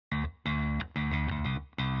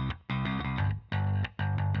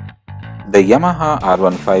The Yamaha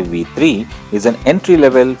R15 V3 is an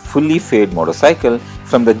entry-level, fully faired motorcycle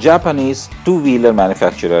from the Japanese two-wheeler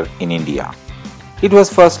manufacturer in India. It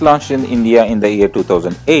was first launched in India in the year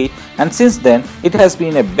 2008, and since then it has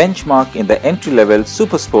been a benchmark in the entry-level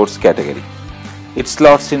super sports category. It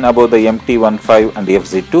slots in above the MT15 and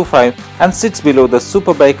FZ25 and sits below the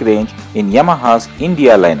superbike range in Yamaha's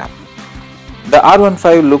India lineup. The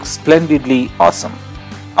R15 looks splendidly awesome.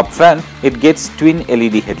 Up front, it gets twin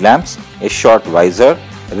LED headlamps, a short visor,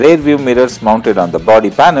 rear view mirrors mounted on the body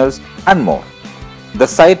panels, and more. The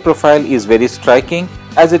side profile is very striking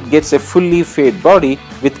as it gets a fully faired body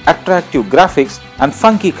with attractive graphics and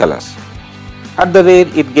funky colors. At the rear,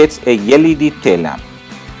 it gets a LED tail lamp.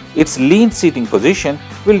 Its lean seating position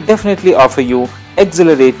will definitely offer you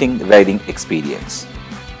exhilarating riding experience.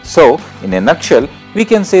 So, in a nutshell, we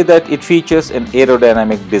can say that it features an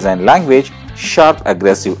aerodynamic design language, sharp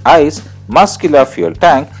aggressive eyes, muscular fuel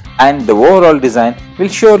tank, and the overall design will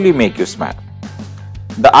surely make you smile.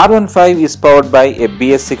 The R15 is powered by a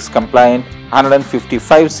BS6 compliant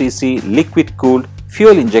 155cc liquid cooled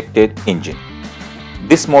fuel injected engine.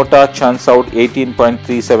 This motor churns out 18.37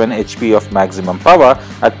 HP of maximum power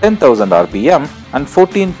at 10,000 RPM and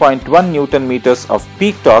 14.1 Nm of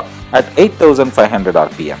peak torque at 8,500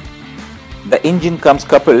 RPM. The engine comes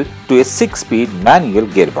coupled to a 6-speed manual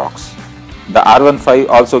gearbox. The R15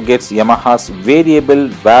 also gets Yamaha's variable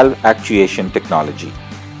valve actuation technology.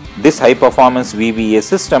 This high-performance VVA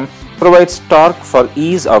system provides torque for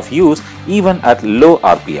ease of use even at low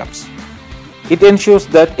RPMs. It ensures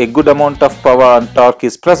that a good amount of power and torque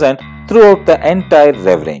is present throughout the entire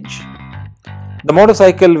rev range. The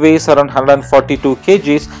motorcycle weighs around 142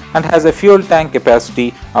 kgs and has a fuel tank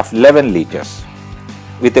capacity of 11 liters.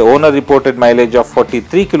 With a owner-reported mileage of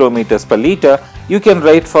 43 km per liter, you can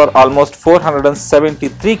ride for almost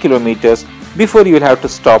 473 km before you will have to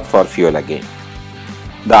stop for fuel again.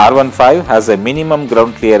 The R15 has a minimum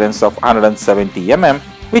ground clearance of 170 mm,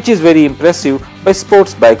 which is very impressive by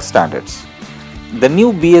sports bike standards. The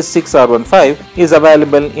new BS6 R15 is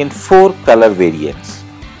available in 4 color variants: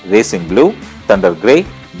 Racing Blue, Thunder Grey,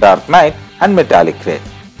 Dark Night, and Metallic Red.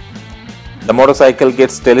 The motorcycle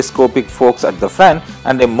gets telescopic forks at the front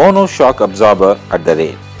and a mono shock absorber at the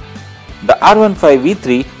rear. The R15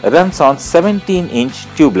 V3 runs on 17-inch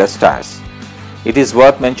tubeless tires. It is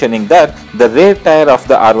worth mentioning that the rear tire of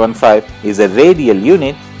the R15 is a radial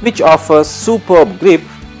unit which offers superb grip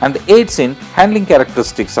and aids in handling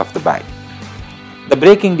characteristics of the bike. The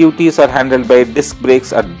braking duties are handled by disc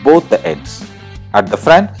brakes at both the ends. At the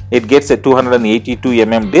front, it gets a 282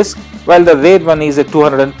 mm disc, while the rear one is a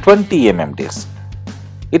 220 mm disc.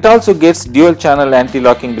 It also gets dual channel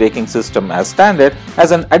anti-locking braking system as standard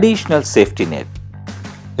as an additional safety net.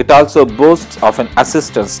 It also boasts of an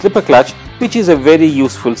assistant slipper clutch, which is a very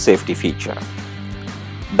useful safety feature.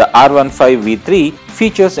 The R15 V3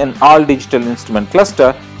 features an all-digital instrument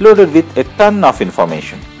cluster loaded with a ton of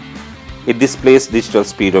information. It displays digital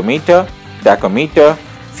speedometer, tachometer,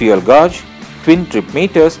 fuel gauge, twin trip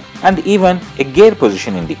meters, and even a gear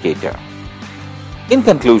position indicator. In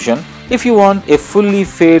conclusion, if you want a fully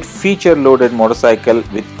faired feature-loaded motorcycle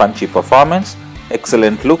with punchy performance,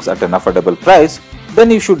 excellent looks at an affordable price,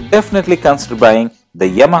 then you should definitely consider buying the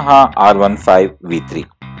Yamaha R15 V3.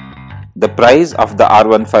 The price of the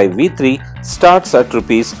R15 V3 starts at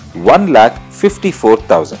Rs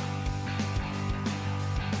 1,54,000.